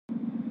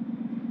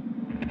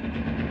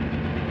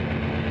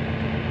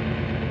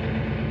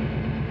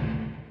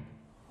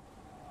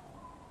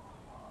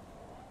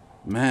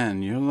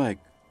Man, you're like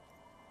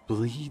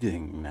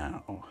bleeding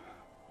now.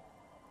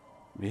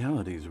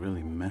 Reality's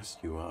really messed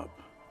you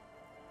up.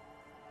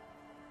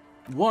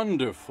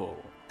 Wonderful.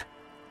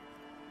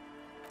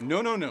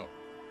 No.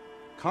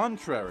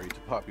 Contrary to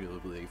popular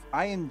belief,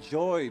 I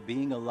enjoy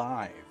being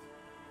alive.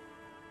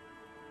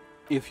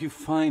 If you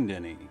find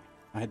any,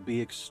 I'd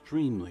be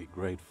extremely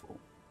grateful.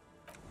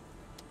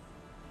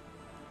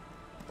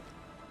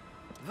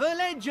 The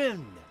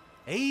legend!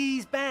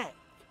 He's back.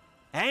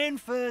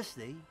 And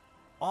firstly,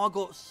 I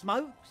got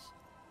smokes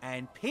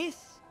and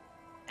piss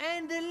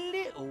and a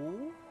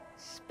little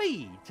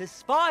speed to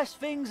spice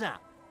things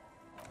up.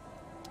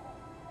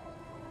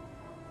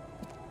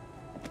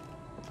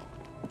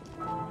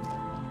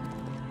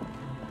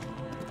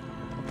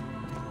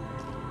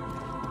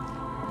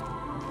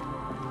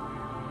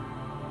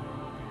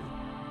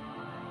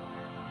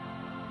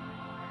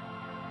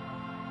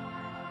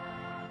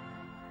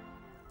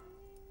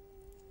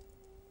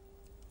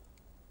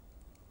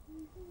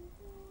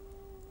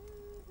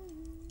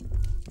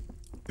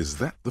 Is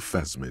that the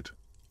phasmid?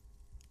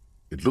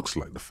 It looks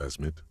like the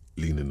phasmid,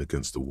 leaning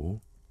against the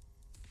wall.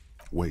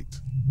 Wait,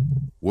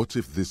 what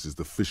if this is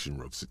the fishing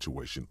rod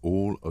situation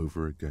all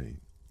over again?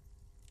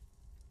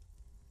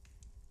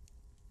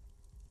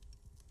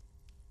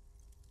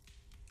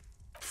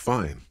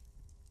 Fine,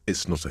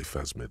 it's not a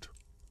phasmid.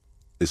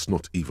 It's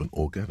not even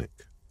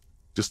organic.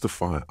 Just a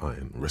fire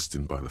iron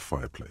resting by the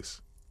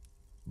fireplace.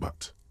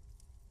 But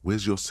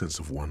where's your sense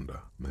of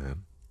wonder,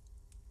 man?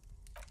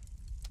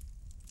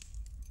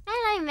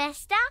 Hello,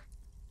 mister.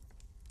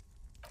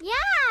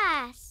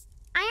 Yes,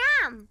 I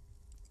am.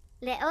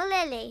 Little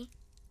Lily.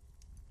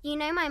 You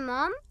know my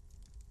mom?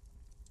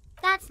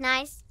 That's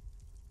nice.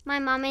 My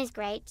mom is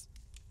great.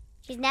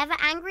 She's never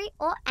angry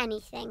or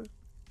anything.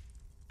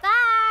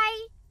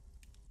 Bye!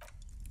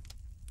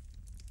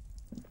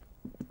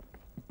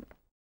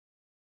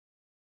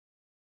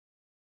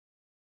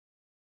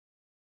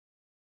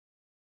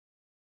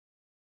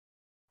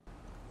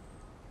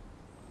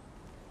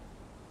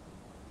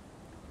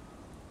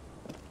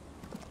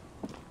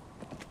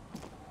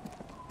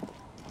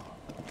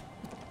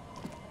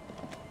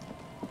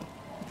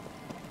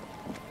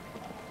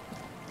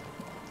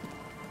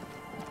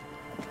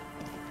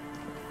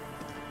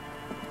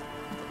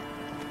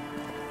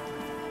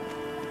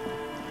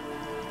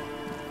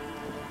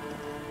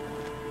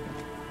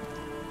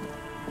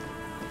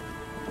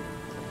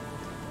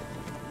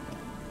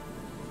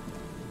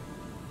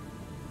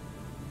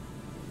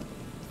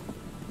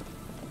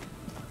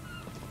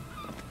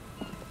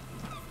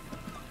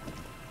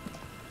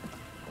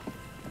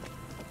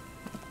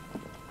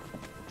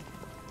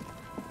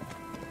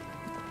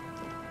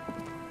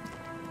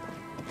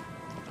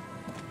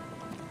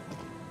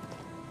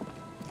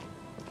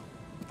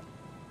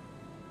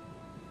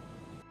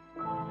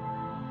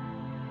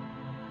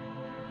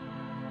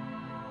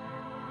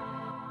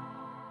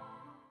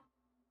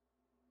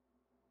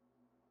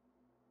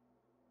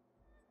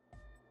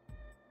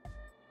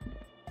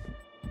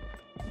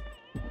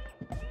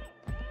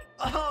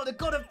 Oh, the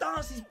god of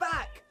dance is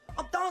back!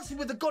 I'm dancing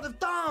with the god of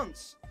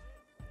dance!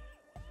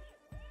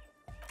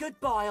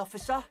 Goodbye,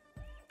 officer.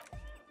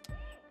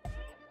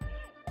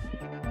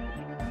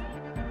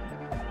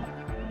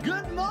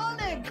 Good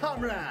morning,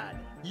 comrade!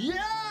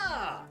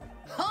 Yeah!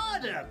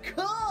 Harder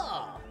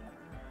car!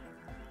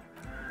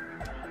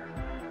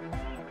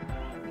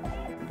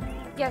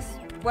 Yes,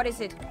 what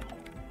is it?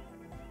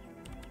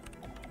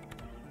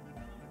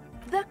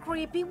 The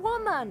creepy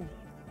woman!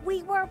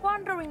 We were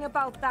wondering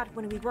about that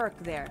when we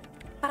worked there,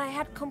 but I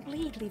had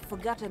completely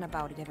forgotten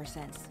about it ever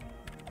since.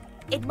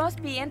 It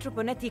must be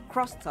anthroponetic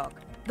crosstalk,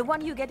 the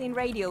one you get in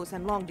radios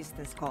and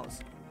long-distance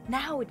calls.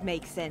 Now it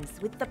makes sense,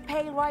 with the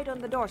pail right on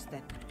the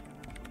doorstep.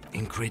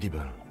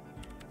 Incredible.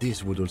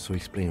 This would also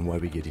explain why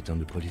we get it on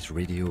the police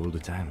radio all the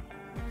time.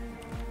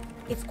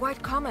 It's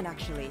quite common,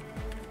 actually.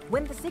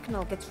 When the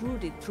signal gets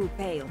routed through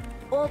pail,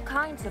 all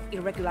kinds of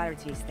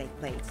irregularities take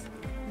place.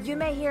 You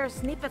may hear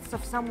snippets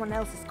of someone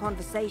else's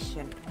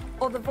conversation,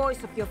 or the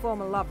voice of your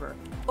former lover,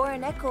 or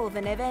an echo of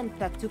an event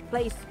that took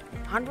place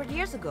 100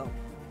 years ago.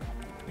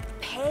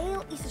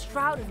 Pale is a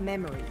shroud of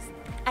memories,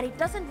 and it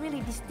doesn't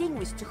really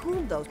distinguish to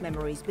whom those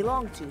memories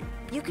belong to.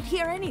 You could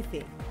hear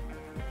anything.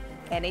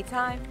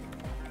 Anytime.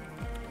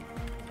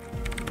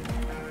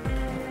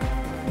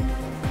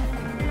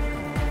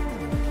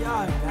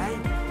 Yo,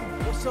 mate,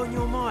 what's on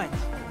your mind?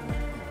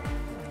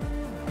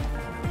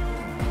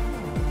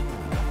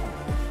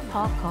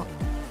 Park.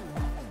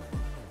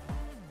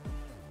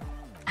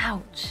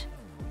 Ouch.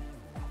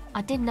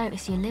 I did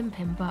notice you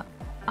limping, but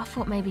I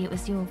thought maybe it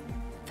was your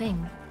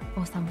thing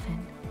or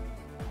something.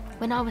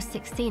 When I was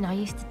 16, I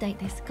used to date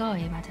this guy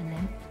who had a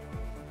limp,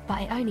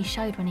 but it only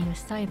showed when he was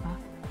sober.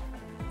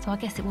 So I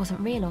guess it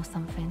wasn't real or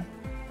something.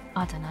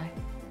 I don't know.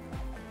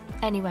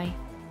 Anyway,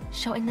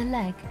 shot in the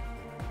leg?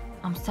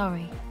 I'm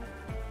sorry.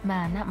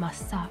 Man, that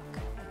must suck.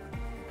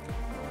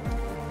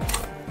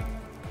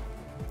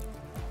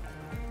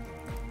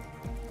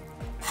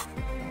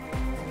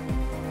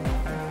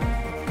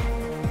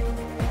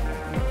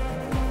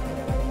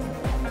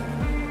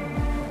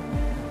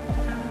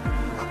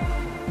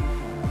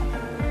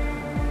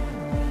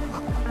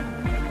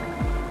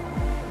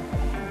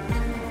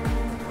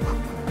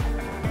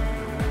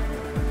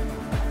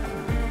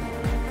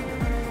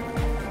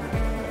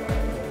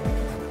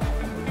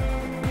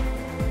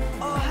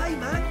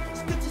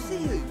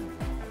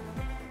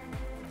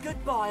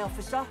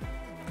 ya.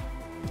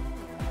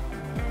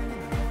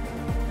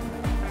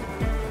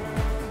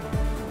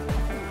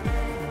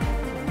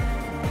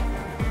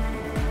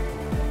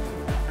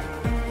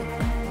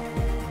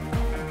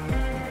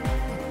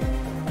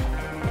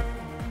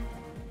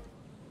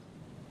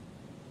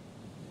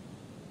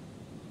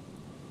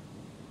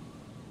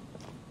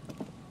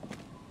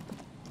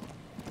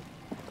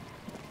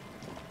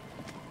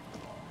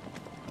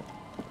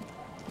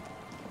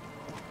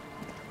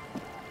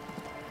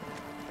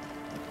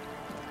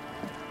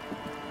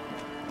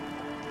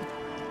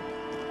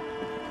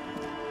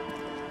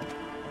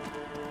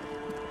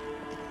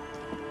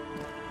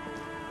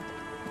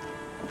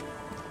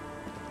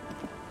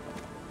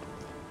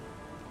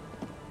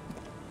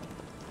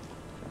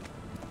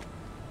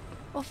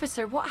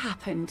 Officer, what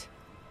happened?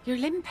 You're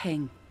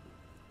limping.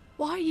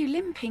 Why are you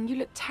limping? You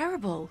look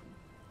terrible.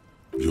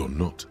 You're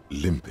not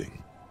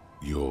limping.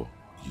 You're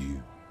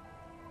you.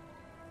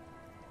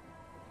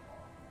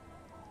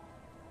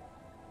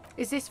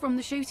 Is this from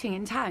the shooting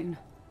in town?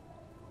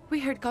 We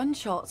heard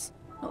gunshots.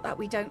 Not that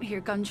we don't hear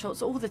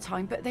gunshots all the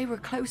time, but they were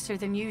closer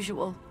than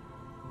usual.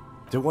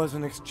 There was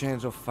an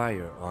exchange of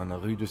fire on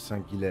Rue de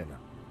Saint-Guylaine.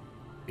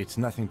 It's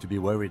nothing to be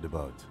worried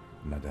about,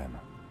 madame.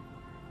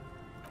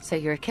 So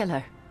you're a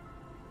killer?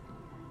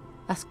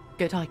 That's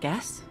good, I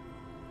guess.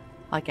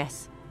 I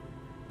guess.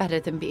 Better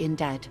than being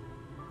dead.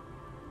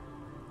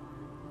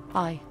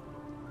 I've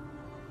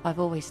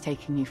always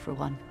taken you for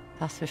one,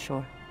 that's for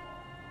sure.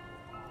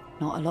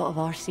 Not a lot of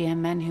RCM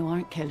men who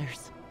aren't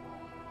killers.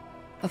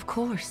 Of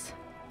course.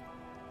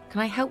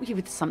 Can I help you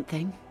with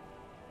something?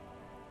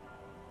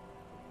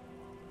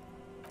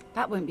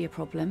 That won't be a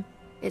problem.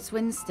 It's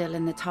wind still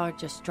and the tar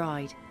just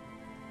dried.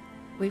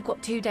 We've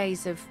got 2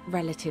 days of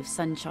relative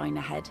sunshine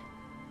ahead.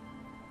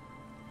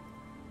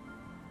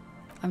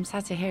 I'm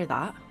sad to hear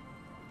that.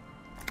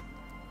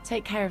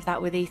 Take care of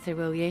that with Ether,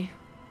 will you?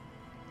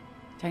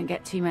 Don't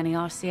get too many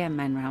RCM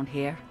men round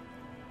here.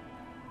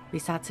 We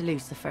sad to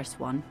lose the first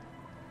one.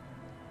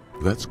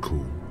 That's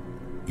cool.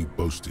 You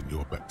boasting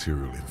your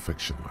bacterial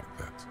infection like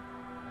that.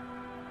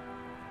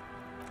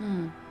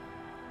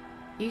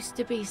 Used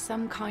to be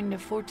some kind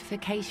of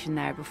fortification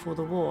there before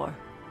the war.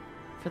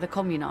 For the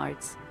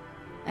communards.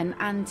 An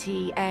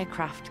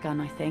anti-aircraft gun,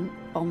 I think.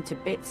 Bombed to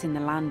bits in the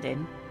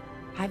landing.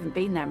 I haven't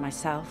been there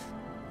myself.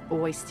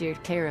 Always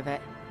steered clear of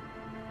it.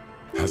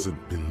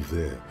 Hasn't been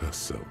there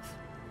herself.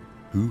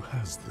 Who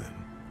has then?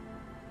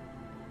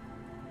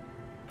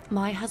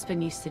 My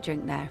husband used to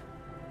drink there.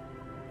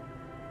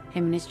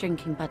 Him and his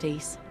drinking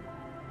buddies.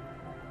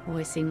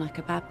 Always seemed like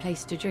a bad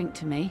place to drink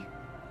to me.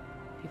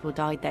 People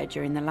died there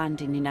during the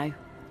landing, you know.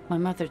 My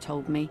mother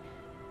told me.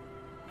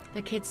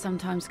 The kids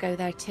sometimes go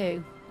there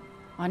too.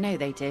 I know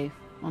they do,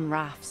 on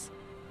rafts.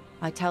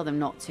 I tell them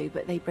not to,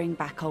 but they bring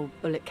back old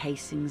bullet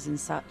casings and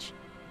such.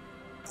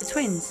 The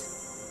twins.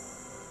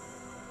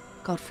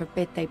 God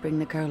forbid they bring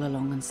the girl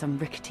along on some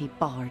rickety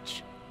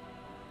barge.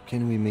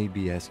 Can we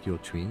maybe ask your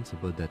twins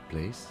about that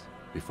place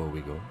before we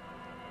go?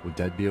 Would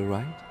that be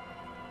alright?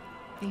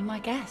 Be my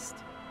guest.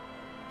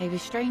 They've a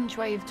strange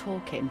way of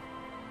talking.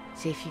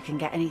 See if you can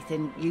get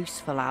anything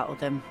useful out of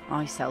them.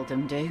 I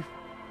seldom do.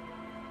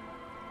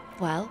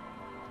 Well,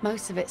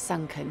 most of it's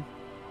sunken.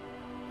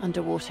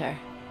 Underwater.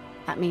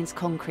 That means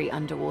concrete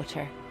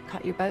underwater.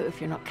 Cut your boat if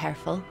you're not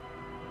careful.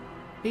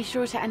 Be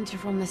sure to enter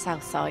from the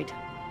south side.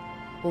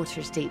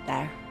 Water's deep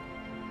there.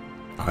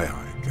 Aye,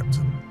 aye,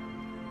 Captain.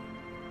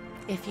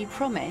 If you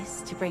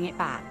promise to bring it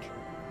back,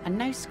 and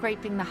no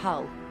scraping the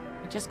hull,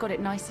 I just got it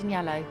nice and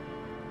yellow,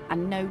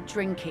 and no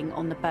drinking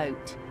on the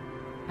boat,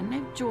 and no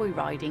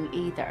joyriding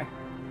either.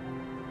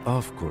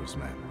 Of course,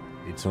 ma'am.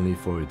 It's only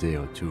for a day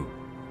or two.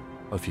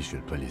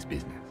 Official police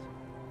business.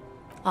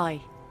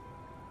 Aye.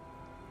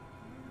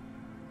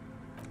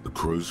 The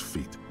crow's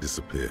feet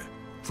disappear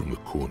from the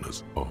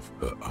corners of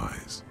her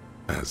eyes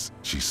as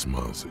she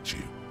smiles at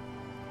you.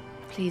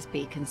 Please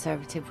be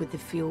conservative with the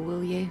fuel,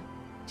 will you?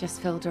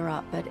 Just filled her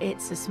up, but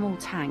it's a small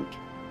tank.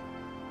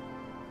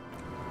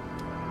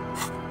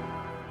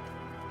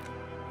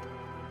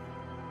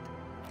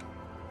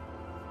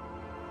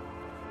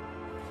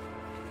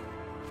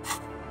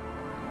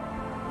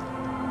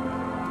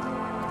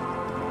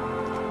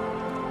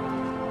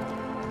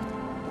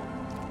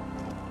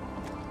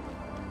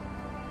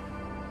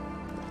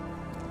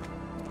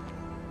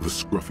 The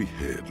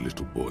scruffy-haired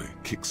little boy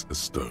kicks a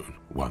stone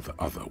while the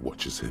other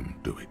watches him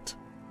do it.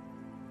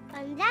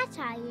 And that's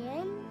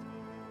iron.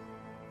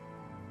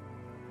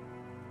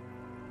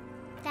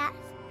 That's,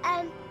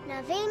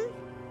 nothing.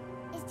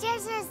 It's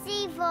just a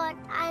seafort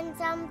and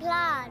some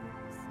plants.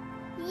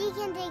 You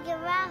can take a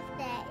raft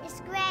there.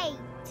 It's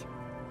great.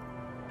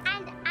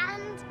 And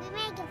we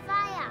make a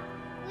fire.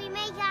 We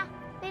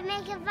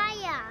make a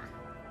fire.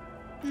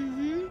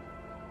 Mm-hmm.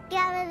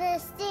 Gather the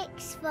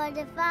sticks for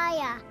the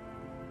fire.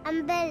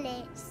 And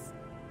bullets.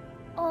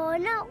 Or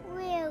not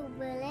real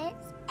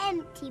bullets,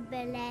 empty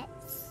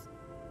bullets.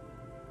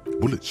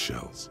 Bullet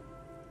shells.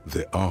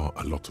 There are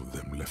a lot of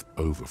them left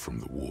over from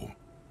the war,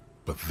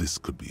 but this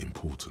could be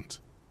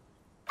important.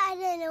 I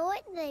don't know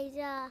what those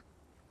are.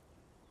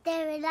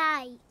 They're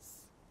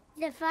lights.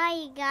 The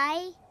fire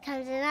guy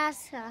comes and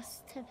asks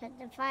us to put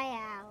the fire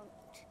out.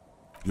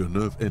 Your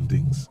nerve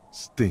endings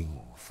sting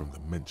from the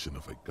mention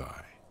of a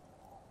guy.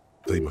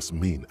 They must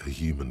mean a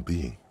human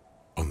being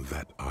on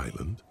that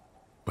island,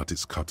 but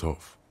it's cut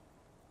off.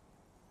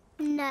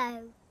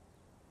 No.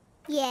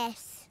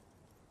 Yes.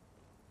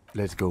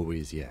 Let's go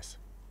with yes.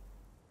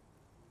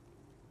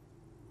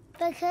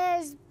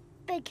 Because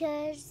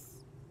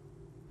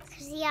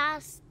he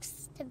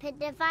asks to put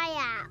the fire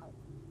out.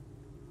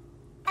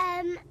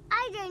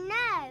 I don't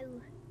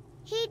know.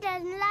 He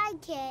doesn't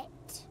like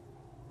it.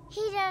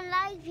 He don't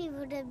like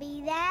people to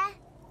be there.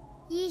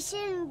 You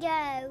shouldn't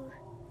go.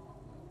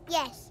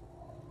 Yes.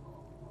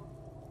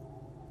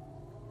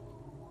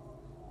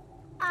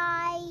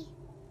 I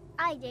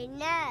don't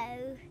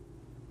know.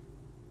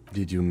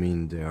 Did you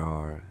mean there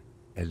are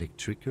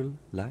electrical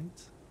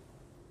lights?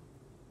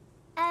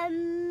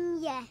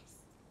 Yes.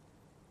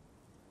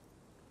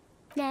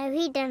 No,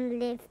 he doesn't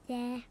live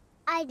there.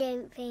 I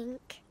don't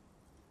think.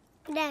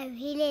 No,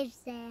 he lives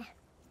there.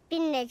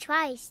 Been there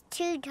twice,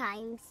 2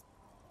 times.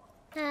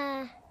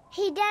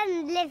 He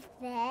doesn't live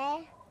there.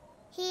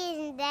 He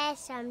isn't there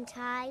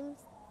sometimes.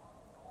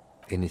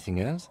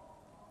 Anything else?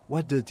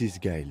 What does this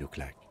guy look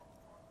like?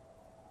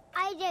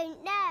 I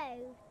don't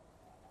know.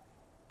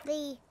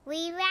 We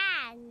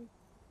ran.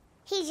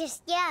 He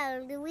just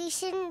yelled we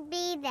shouldn't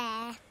be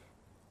there.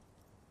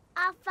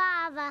 Our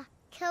father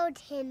killed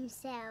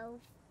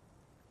himself.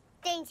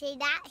 Don't say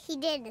that, he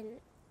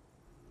didn't.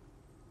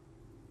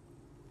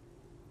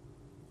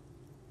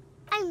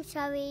 I'm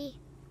sorry.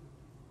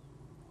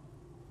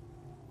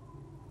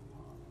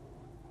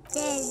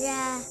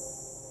 There's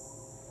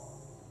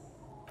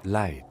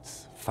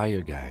Lights,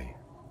 fire guy.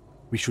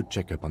 We should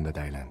check up on that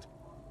island.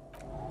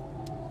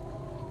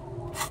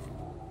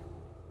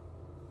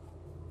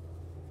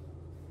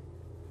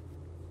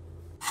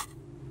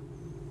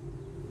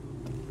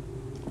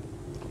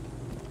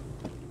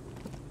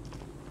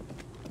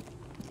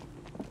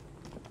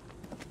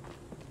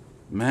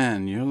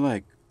 Man, you're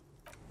like...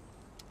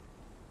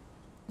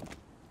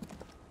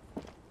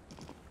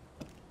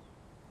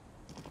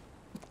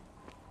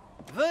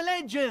 The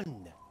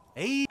legend!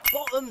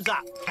 Bottoms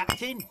up,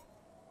 Captain!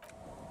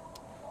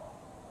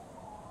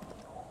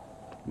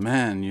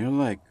 Man, you're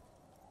like...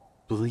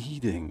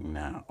 bleeding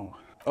now.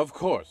 Of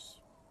course.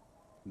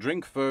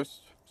 Drink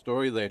first,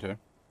 story later.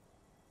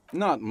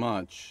 Not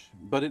much,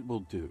 but it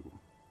will do.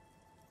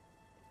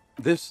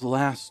 This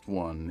last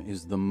one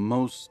is the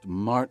most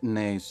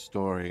Martinet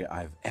story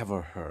I've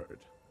ever heard.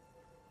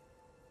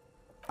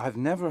 I've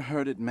never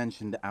heard it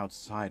mentioned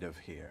outside of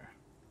here.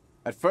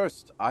 At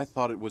first, I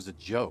thought it was a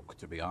joke,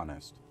 to be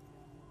honest.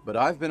 But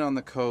I've been on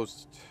the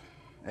coast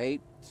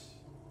 8,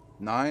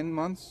 9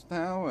 months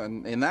now,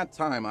 and in that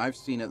time I've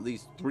seen at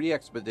least 3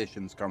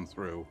 expeditions come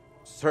through,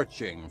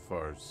 searching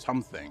for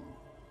something.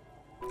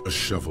 A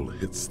shovel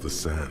hits the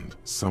sand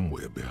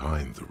somewhere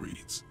behind the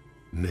reeds,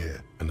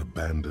 near an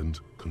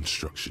abandoned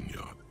construction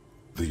yard.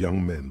 The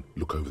young men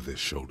look over their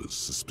shoulders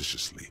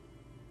suspiciously.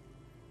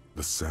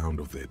 The sound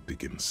of their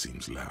digging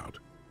seems loud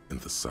in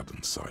the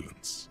sudden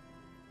silence.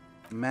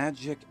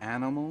 Magic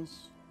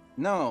animals?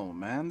 No,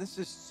 man, this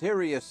is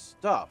serious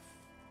stuff.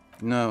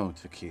 No,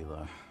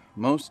 Tequila.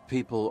 Most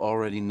people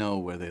already know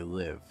where they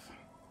live.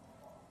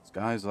 It's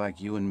guys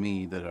like you and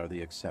me that are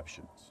the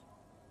exceptions.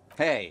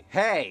 Hey,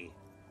 hey!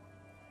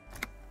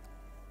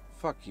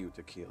 Fuck you,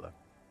 Tequila.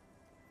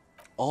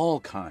 All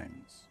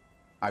kinds.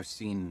 I've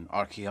seen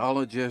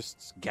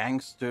archaeologists,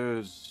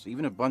 gangsters,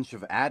 even a bunch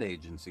of ad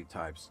agency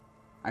types.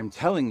 I'm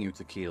telling you,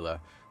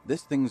 Tequila,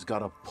 this thing's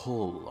got a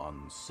pull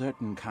on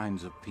certain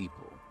kinds of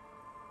people.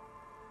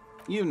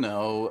 You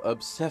know,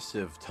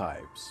 obsessive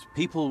types,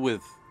 people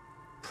with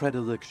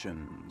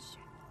predilections.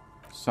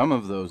 Some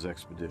of those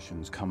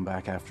expeditions come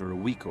back after a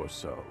week or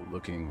so,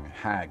 looking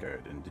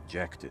haggard and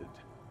dejected.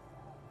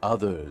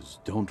 Others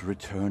don't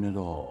return at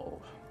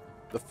all.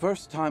 The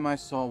first time I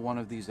saw one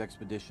of these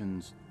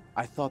expeditions,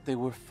 I thought they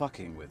were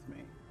fucking with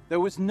me. There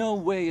was no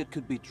way it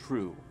could be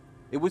true.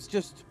 It was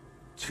just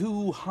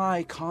too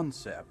high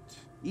concept,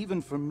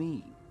 even for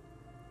me.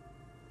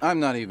 I'm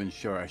not even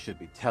sure I should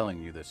be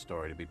telling you this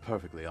story, to be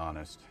perfectly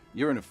honest.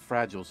 You're in a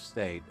fragile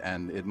state,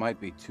 and it might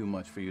be too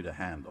much for you to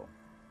handle.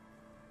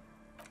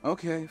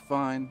 Okay,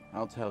 fine,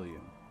 I'll tell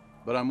you.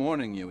 But I'm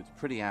warning you, it's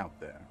pretty out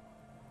there.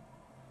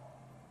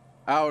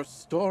 Our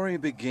story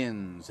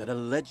begins at a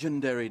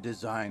legendary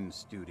design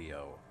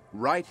studio,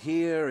 right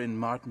here in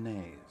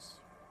Martinez.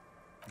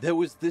 There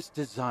was this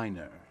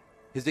designer.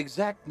 His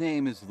exact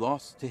name is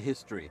lost to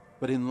history,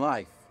 but in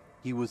life,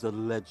 he was a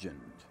legend.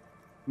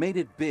 Made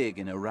it big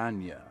in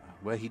Aranya,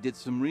 where he did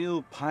some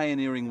real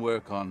pioneering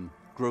work on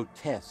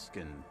grotesque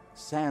and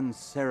sans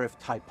serif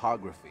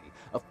typography.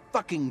 A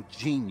fucking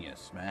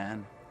genius,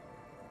 man.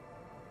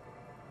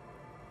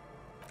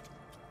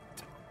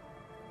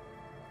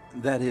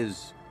 That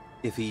is,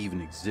 if he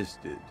even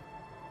existed.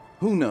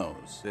 Who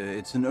knows?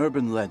 It's an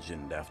urban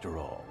legend, after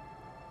all.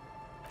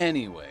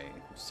 Anyway,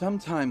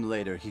 sometime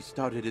later he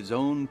started his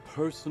own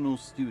personal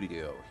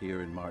studio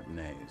here in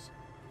Martinez.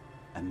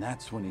 And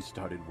that's when he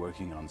started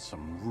working on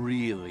some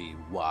really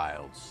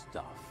wild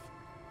stuff.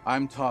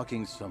 I'm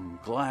talking some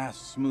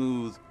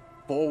glass-smooth,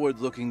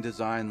 forward-looking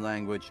design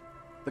language,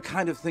 the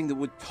kind of thing that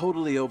would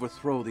totally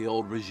overthrow the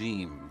old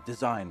regime,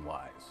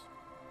 design-wise.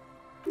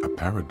 A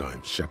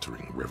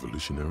paradigm-shattering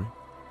revolutionary?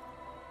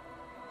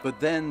 But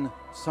then,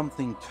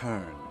 something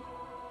turned.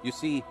 You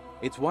see,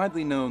 it's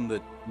widely known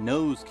that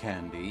nose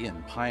candy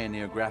and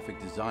pioneer graphic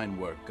design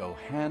work go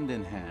hand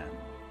in hand.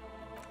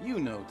 You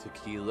know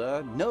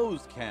tequila,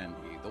 nose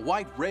candy, the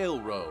white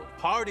railroad,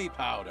 party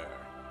powder.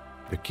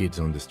 The kids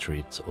on the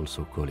streets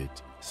also call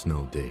it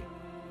Snow Day.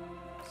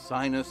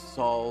 Sinus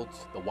salt,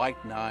 the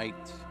white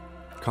knight.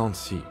 Can't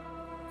see,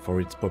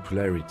 for its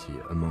popularity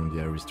among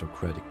the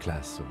aristocratic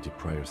class of the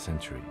prior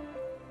century.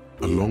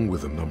 Along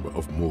with a number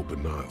of more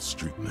banal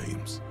street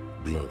names.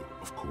 Blow,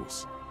 of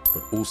course,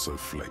 but also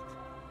flake,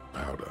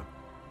 powder,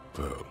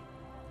 pearl.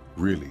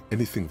 Really,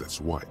 anything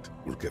that's white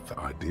will get the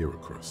idea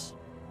across.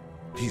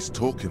 He's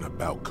talking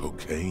about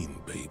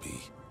cocaine,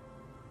 baby.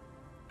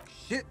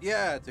 Shit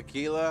yeah,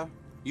 tequila.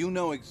 You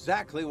know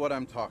exactly what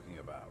I'm talking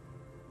about.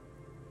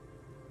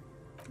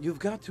 You've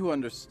got to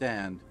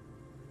understand,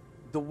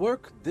 the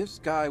work this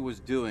guy was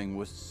doing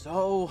was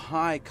so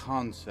high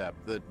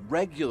concept that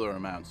regular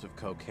amounts of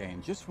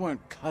cocaine just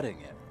weren't cutting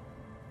it.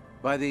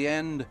 By the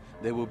end,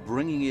 they were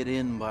bringing it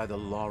in by the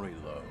lorry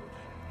load.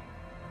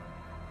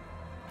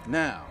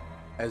 Now,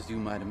 as you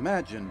might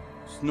imagine,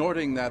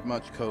 snorting that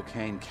much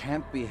cocaine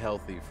can't be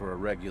healthy for a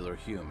regular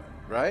human,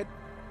 right?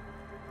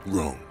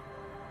 Wrong.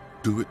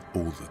 Do it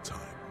all the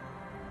time.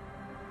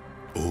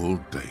 All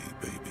day,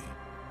 baby.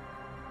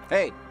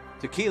 Hey,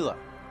 tequila,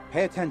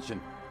 pay attention.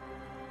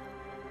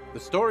 The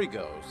story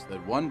goes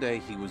that one day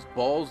he was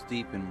balls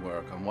deep in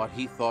work on what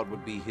he thought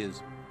would be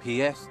his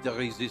pièce de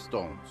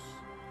résistance,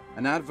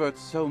 an advert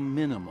so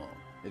minimal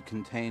it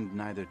contained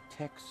neither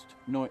text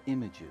nor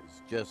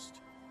images,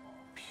 just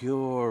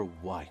pure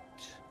white.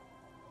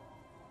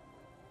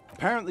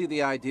 Apparently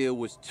the idea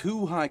was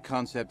too high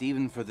concept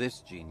even for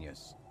this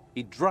genius.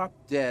 He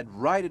dropped dead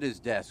right at his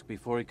desk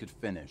before he could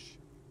finish.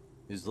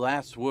 His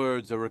last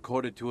words are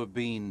recorded to have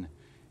been,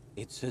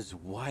 "It's as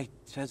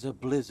white as a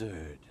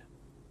blizzard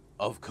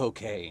of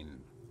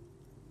cocaine."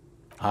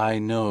 I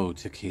know,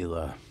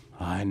 tequila.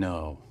 I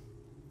know.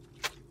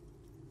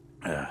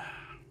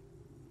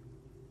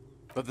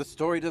 But the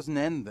story doesn't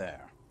end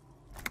there.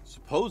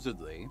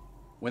 Supposedly,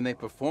 when they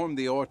performed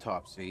the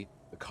autopsy,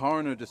 the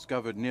coroner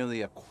discovered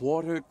nearly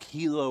 1/4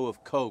 kilo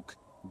of coke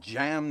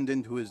jammed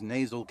into his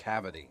nasal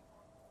cavity.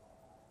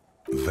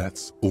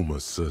 That's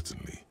almost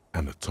certainly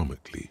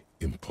anatomically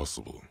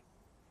impossible.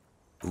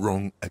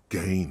 Wrong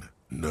again,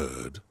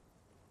 nerd.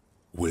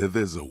 Where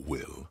there's a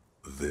will,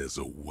 there's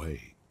a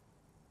way.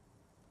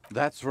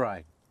 That's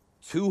right.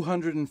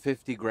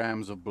 250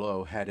 grams of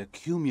blow had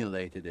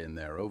accumulated in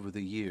there over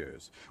the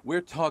years.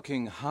 We're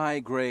talking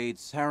high-grade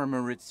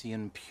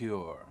Saramoritzian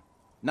pure.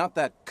 Not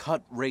that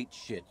cut-rate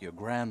shit your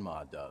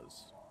grandma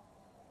does.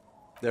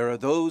 There are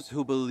those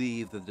who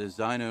believe the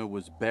designer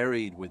was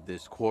buried with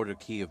this 1/4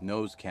 key of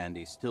nose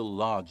candy still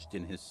lodged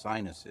in his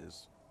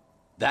sinuses.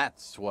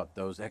 That's what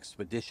those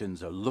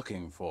expeditions are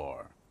looking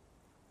for.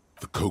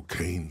 The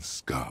cocaine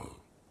skull.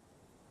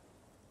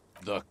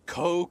 The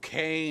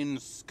cocaine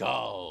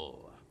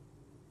skull.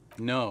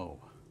 No.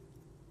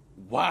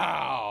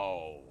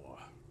 Wow.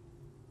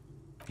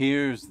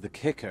 Here's the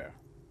kicker.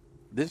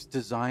 This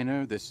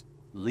designer, this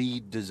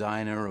lead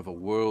designer of a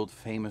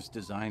world-famous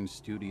design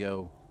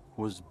studio,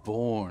 was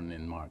born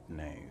in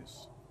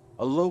Martinez.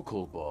 A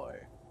local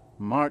boy,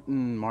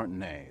 Martin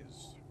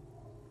Martinez.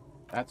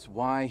 That's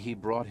why he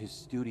brought his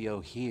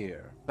studio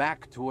here,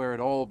 back to where it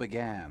all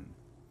began.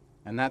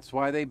 And that's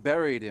why they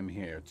buried him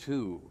here,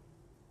 too.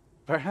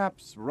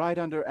 Perhaps right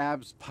under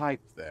Ab's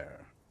pipe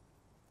there.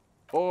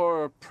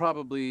 Or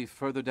probably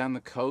further down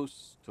the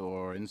coast,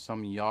 or in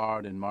some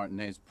yard in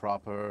Martinez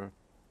proper.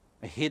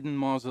 A hidden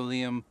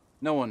mausoleum,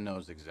 no one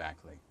knows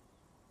exactly.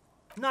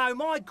 No,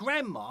 my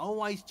grandma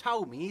always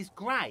told me his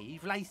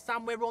grave lay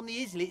somewhere on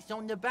the islets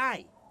on the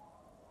bay.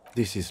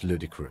 This is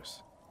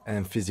ludicrous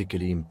and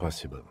physically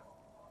impossible.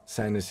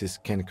 Sinuses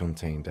can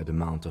contain that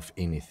amount of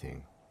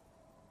anything.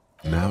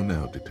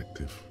 Now,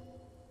 detective.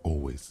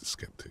 Always the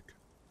skeptic.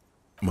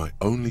 My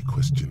only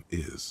question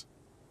is,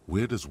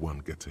 where does one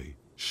get a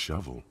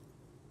shovel?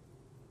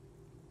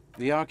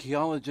 The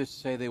archaeologists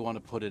say they want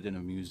to put it in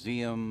a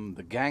museum,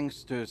 the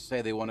gangsters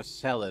say they want to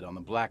sell it on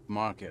the black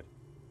market,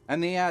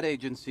 and the ad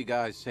agency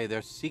guys say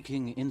they're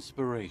seeking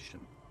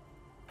inspiration.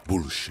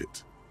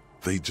 Bullshit.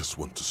 They just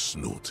want to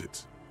snort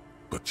it.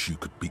 But you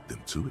could beat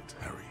them to it,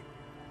 Harry.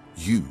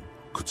 You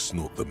could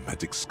snort the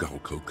magic skull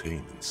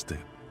cocaine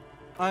instead.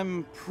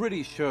 I'm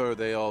pretty sure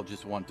they all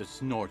just want to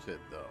snort it,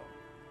 though.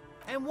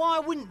 And why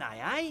wouldn't they,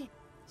 eh?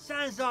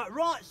 Sounds like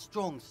right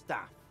strong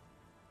stuff.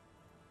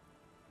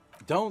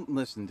 Don't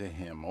listen to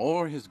him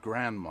or his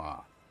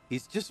grandma.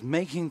 He's just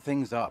making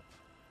things up.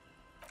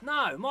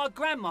 No, my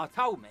grandma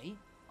told me.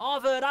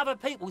 I've heard other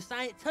people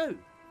say it too.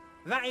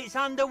 That it's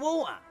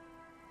underwater.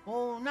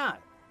 Or no,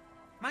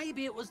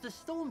 maybe it was the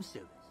storm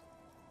sewers.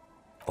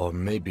 Or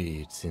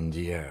maybe it's in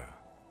the air,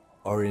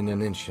 or in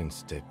an ancient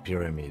state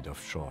pyramid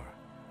offshore.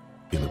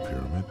 In a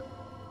pyramid?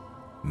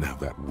 Now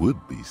that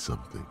would be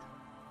something.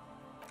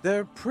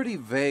 They're pretty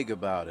vague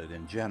about it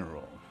in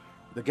general.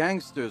 The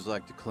gangsters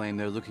like to claim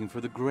they're looking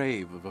for the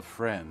grave of a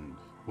friend,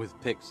 with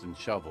picks and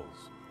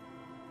shovels.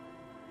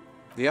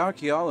 The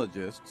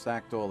archaeologists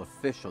act all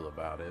official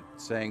about it,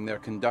 saying they're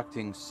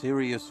conducting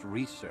serious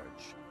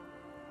research.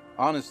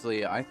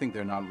 Honestly, I think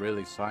they're not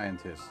really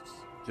scientists,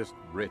 just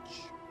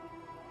rich.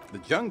 The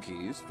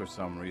junkies, for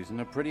some reason,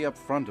 are pretty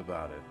upfront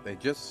about it. They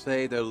just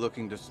say they're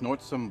looking to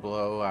snort some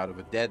blow out of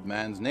a dead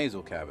man's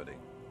nasal cavity.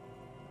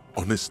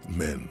 Honest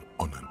men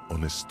on an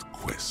honest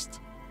quest.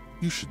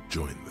 You should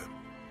join them.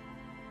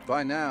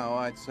 By now,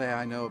 I'd say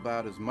I know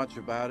about as much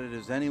about it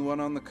as anyone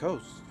on the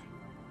coast.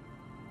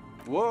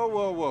 Whoa,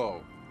 whoa,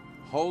 whoa.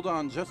 Hold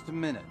on just a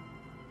minute.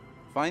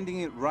 Finding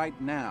it right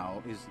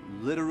now is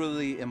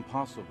literally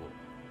impossible.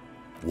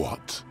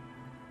 What?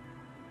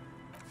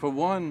 For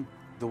one,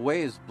 the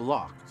way is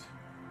blocked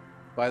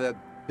by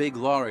that big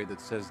lorry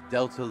that says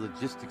Delta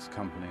Logistics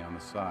Company on the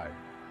side.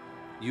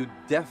 You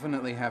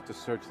definitely have to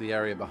search the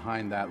area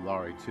behind that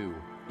lorry too,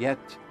 yet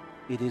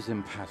it is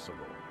impassable.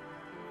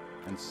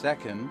 And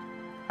second,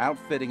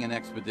 outfitting an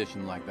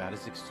expedition like that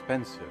is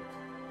expensive.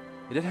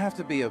 It'd have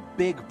to be a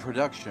big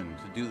production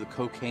to do the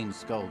Cocaine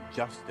Skull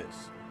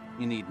justice.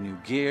 You need new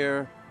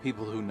gear,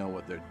 people who know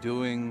what they're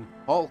doing,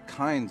 all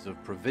kinds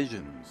of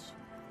provisions.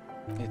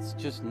 It's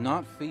just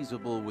not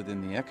feasible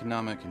within the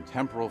economic and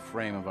temporal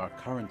frame of our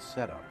current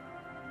setup.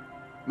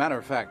 Matter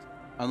of fact,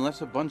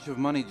 unless a bunch of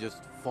money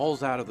just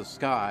falls out of the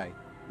sky,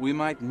 we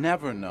might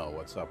never know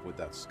what's up with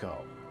that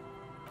skull.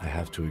 I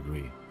have to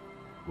agree.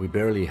 We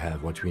barely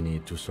have what we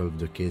need to solve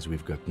the case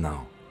we've got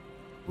now.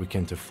 We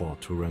can't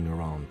afford to run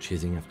around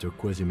chasing after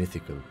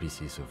quasi-mythical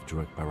pieces of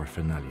drug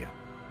paraphernalia.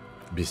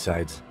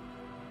 Besides,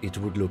 it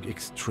would look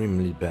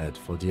extremely bad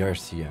for the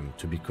RCM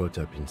to be caught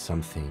up in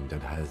something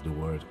that has the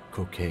word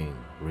cocaine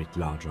writ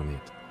large on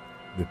it.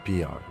 The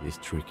PR is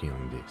tricky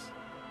on this.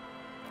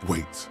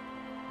 Wait,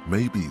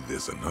 maybe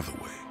there's another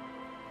way.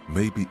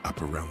 Maybe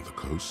up around the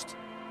coast?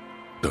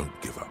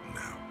 Don't give up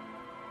now.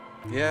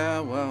 Yeah,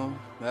 well,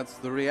 that's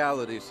the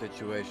reality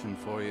situation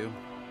for you.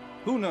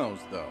 Who knows,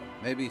 though?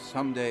 Maybe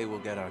someday we'll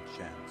get our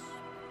chance.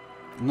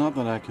 Not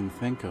that I can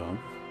think of,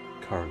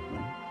 currently.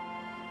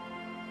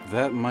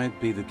 That might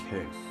be the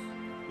case.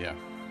 Yeah.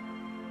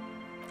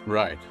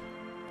 Right.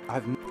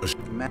 I've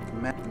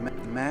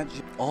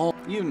magic all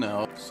you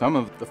know. Some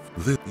of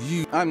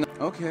the I'm not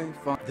okay.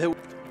 Fine. There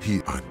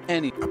I'm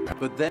any,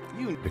 but then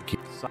you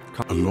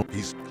along.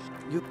 He's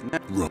you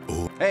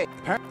wrong. Hey,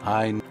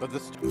 I but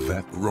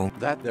That wrong.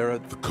 that there are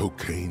The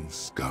cocaine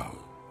skull.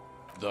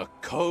 the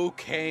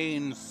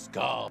Cocaine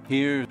Skull.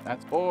 Here,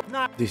 that's or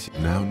not. This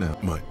Now,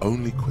 my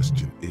only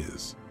question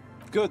is,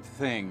 Good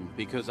thing,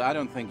 because I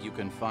don't think you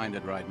can find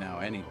it right now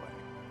anyway.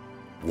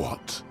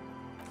 what?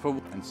 For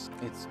once,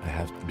 it's I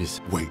have to be.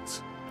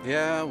 Wait,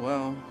 yeah,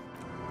 well.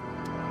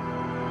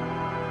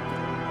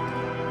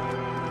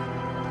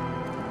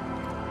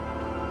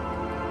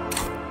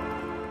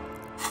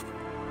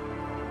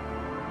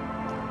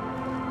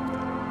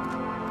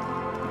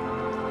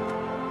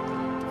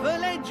 The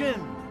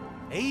legend!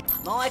 He's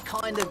my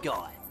kind of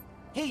guy.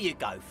 Here you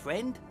go,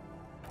 friend.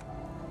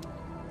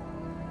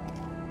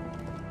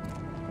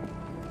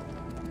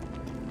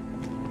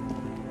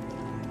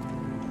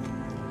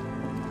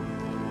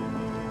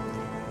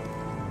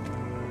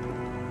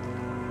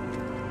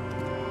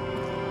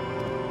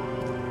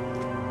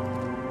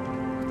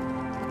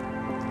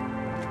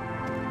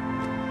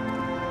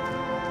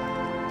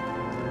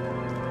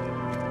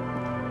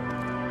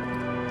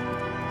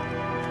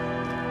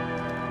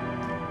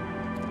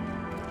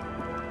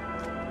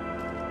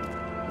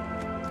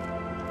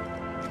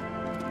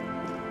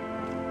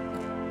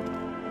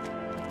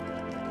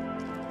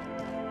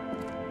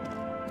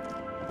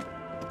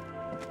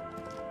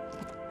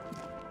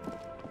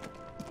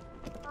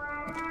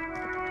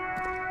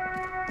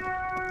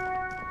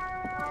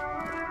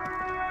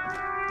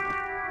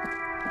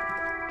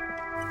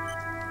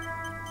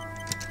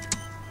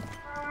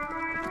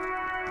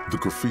 the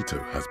graffito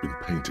has been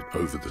painted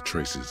over the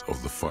traces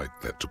of the fight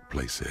that took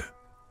place here.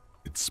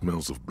 It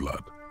smells of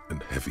blood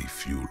and heavy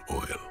fuel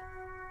oil.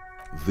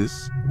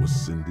 This was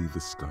Cindy the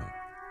Scar.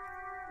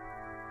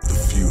 The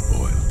fuel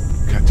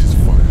oil catches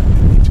fire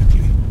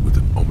immediately with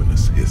an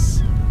ominous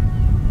hiss.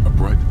 A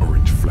bright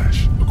orange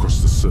flash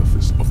across the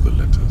surface of the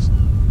letters.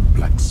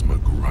 Black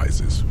smoke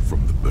rises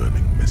from the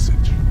burning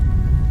message.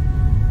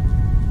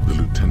 The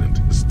lieutenant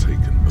has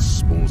taken a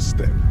small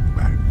step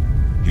back.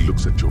 He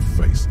looks at your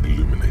face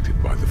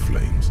illuminated by the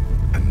flames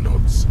and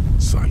nods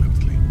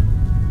silently.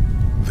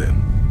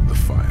 Then the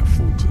fire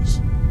falters.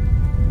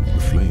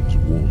 The flames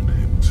warmed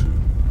him too.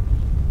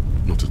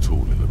 Not at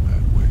all in a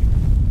bad way.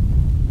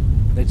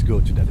 Let's go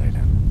to that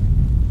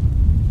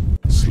island.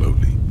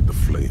 Slowly, the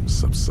flames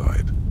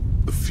subside,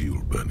 the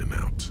fuel burning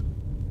out.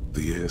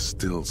 The air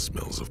still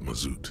smells of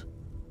mazout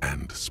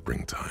and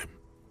springtime.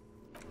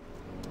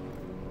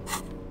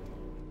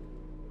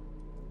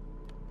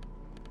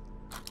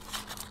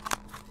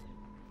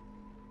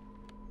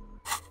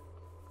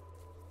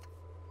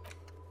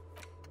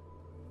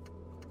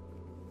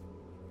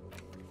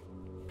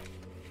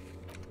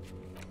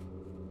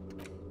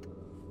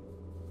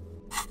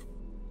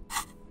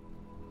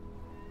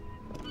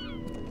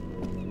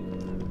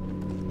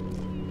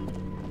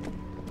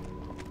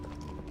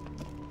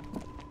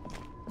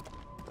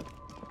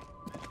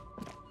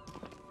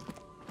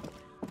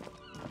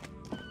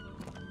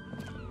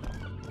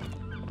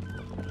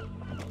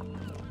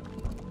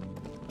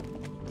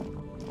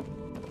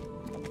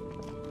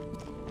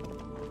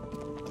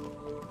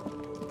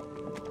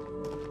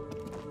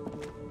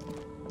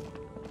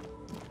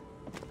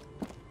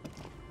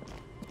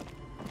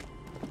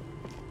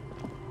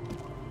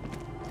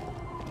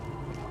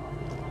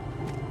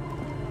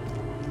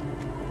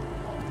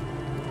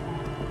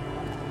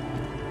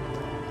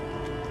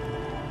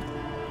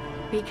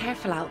 Be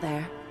careful out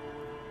there.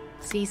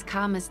 Sea's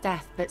calm as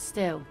death, but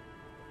still.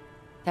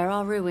 There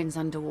are ruins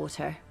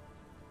underwater.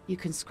 You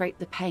can scrape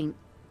the paint,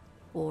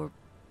 or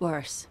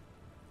worse.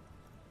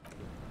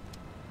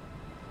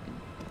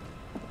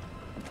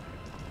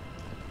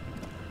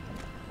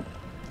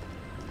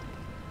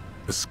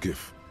 A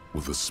skiff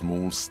with a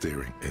small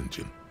steering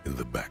engine in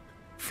the back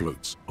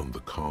floats on the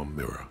calm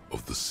mirror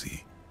of the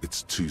sea.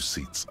 Its 2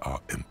 seats are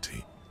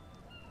empty.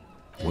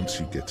 Once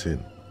you get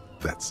in,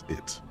 that's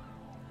it.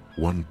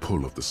 One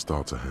pull of the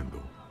starter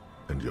handle,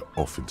 and you're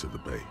off into the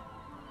bay.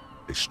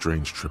 A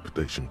strange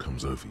trepidation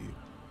comes over you.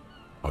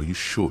 Are you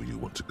sure you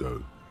want to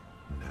go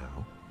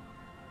now?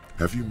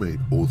 Have you made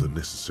all the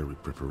necessary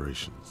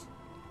preparations?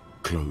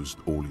 Closed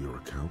all your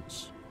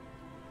accounts?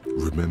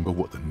 Remember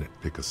what the net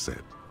picker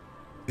said.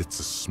 It's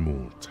a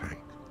small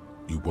tank.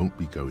 You won't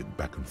be going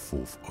back and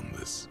forth on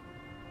this.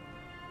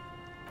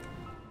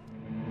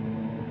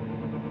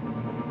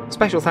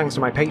 Special thanks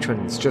to my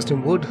patrons,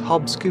 Justin Wood,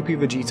 Hobbs, Scoopy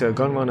Vegeta,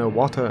 Gunrunner,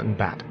 Water and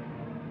Bat.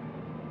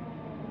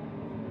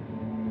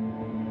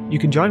 You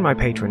can join my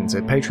patrons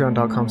at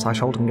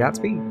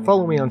patreon.com/HoldenGatsby,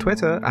 follow me on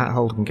Twitter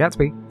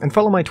 @HoldenGatsby, and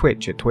follow my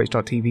Twitch at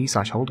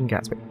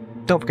twitch.tv/HoldenGatsby.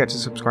 Don't forget to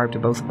subscribe to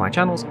both of my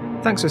channels.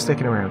 Thanks for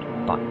sticking around.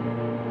 Bye.